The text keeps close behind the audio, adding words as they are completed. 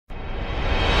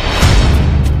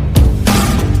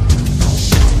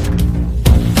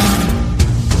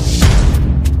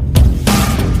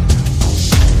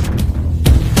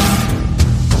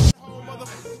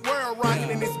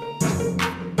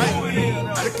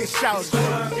it, shout it.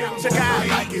 Check out. I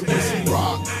like it when she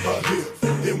rock her hips,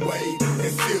 then wave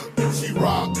and sip. She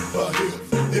rock her hips,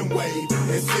 then wave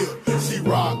and sip. She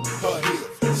rock her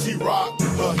hips, she rock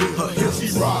her hips,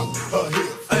 she rock her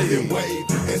hips, then wave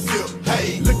and sip.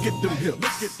 Hey, look at them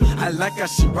hips. I like how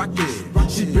she rock it.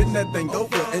 She bend that thing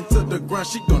over into the ground.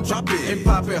 She gon' drop it and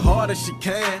pop it hard as she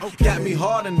can. Got me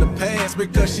hard in the pants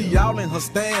because she all in her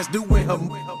stance doing her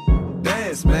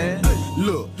dance, man.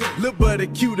 Look, little buddy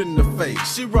cute in the face.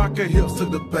 She rock her hips to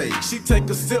the bass. She take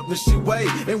a sip and she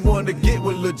wave and wanna get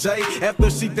with Lil J after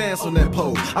she dance on that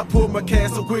pole. I pull my can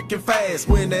so quick and fast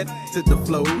when that to the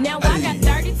flow. Now I got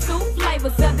 32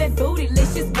 flavors of that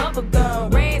bootylicious bubble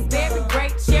gum. Raspberry,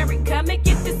 grape, cherry, come and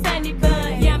get the sunny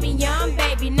bun. Yummy, yum,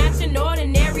 baby, not your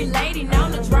ordinary lady.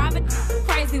 Known to drive it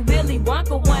crazy, Willy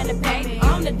Wonka wanna pay.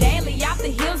 On the daily, off the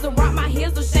hills, and rock my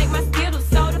heels, or shake my skittles,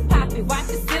 soda pop it, watch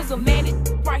it sizzle, man, it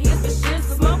right here's the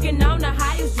shizzle. Smoking on the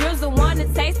highest drizzle, wanna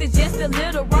taste it just a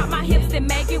little. Rock my hips and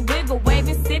make it wiggle,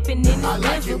 waving, sipping in the I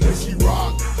like it when she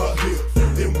rock her hips,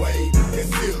 then wave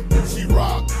and sip. She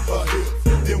rock her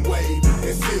hips, then wave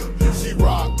and sip. She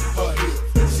rock her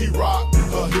hips, she rock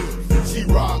her hips, she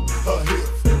rock her hips,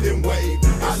 then wave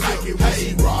and sip. I like it when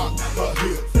she rock her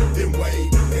hips, then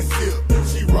wave and sip.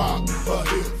 She rock her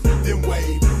hips, then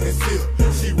wave and sip.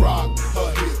 She rock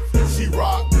her hips, she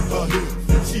rock her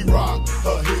hips, she rock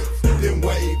her hips, then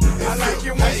wave and sip. I like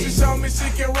it when she show me she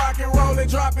can rock and roll and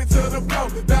drop it to the floor.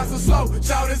 That's a slow,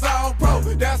 shout is all pro,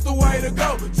 that's the way to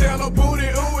go. Tell her booty,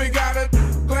 ooh, we got a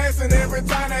glancing every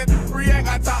time that react.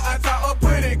 I talk a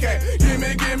pretty cat. Give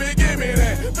me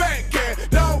that back cat.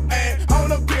 Don't add on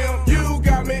the pimp, you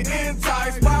got me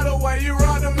enticed by the way you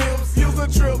rock them hips. Use a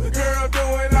trip, girl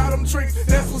doing all them tricks.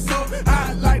 That's what's up.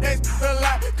 I like that a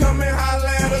lot. Come and holla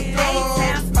at us,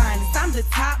 A-Town's finest, I'm the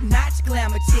top-notch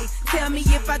glamour chick. Tell me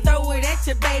if I throw it at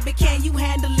you, baby, can you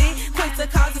handle it? Quick to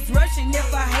cause it's rushing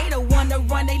if a hater wanna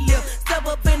run they lip. Step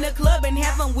up in the club and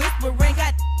have them whispering,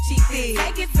 got she feel.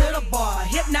 Take it to the bar,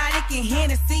 hypnotic and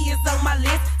Hennessy is on my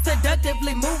list.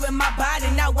 Seductively moving my body,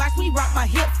 now watch me rock my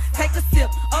hips. Take a sip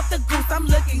off the goose, I'm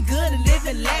looking good and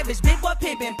living lavish. Big boy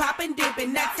pimping, popping,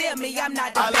 dipping, now tell me I'm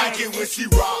not the I like it when she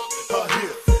rock her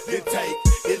hips, then take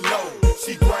it low.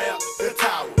 She grab the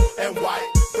towel and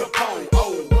wipe the pole.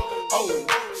 Oh,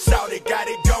 shout it, got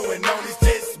it going on. It's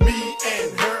just me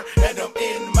and her, and I'm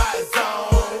in my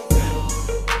zone.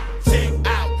 Check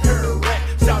out her rap,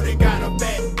 shout it, got her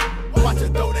back. Watch her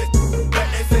throw that back.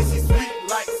 They say she's sweet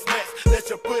like snacks. Let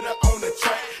you put her on the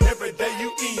track. Every day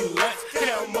you eat lunch.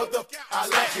 Damn motherfucker, I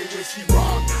like it when she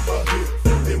rock her hips,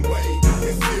 then wave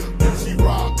and sip. She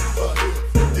rock her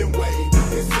hips, then wave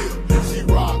and sip. She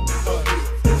rock her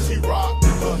hips, she rock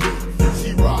her hips,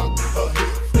 she rock her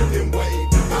hips, then wave.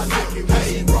 I like it when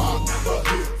she rock her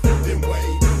hips, then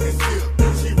wave and sip.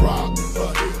 She rock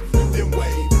her hips, then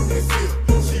wave and sip.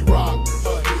 She rock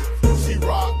her hips, she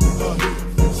rock her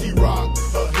hips, she rock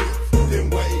her hips, then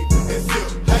wave and sip.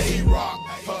 Hey, rock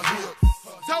her hips.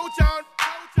 Told y'all.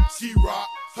 She rock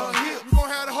her hips. We gon'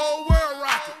 have the whole world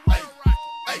rocking. Hey,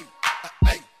 hey,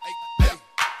 hey, hey,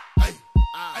 hey,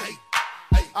 hey,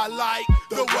 hey. I like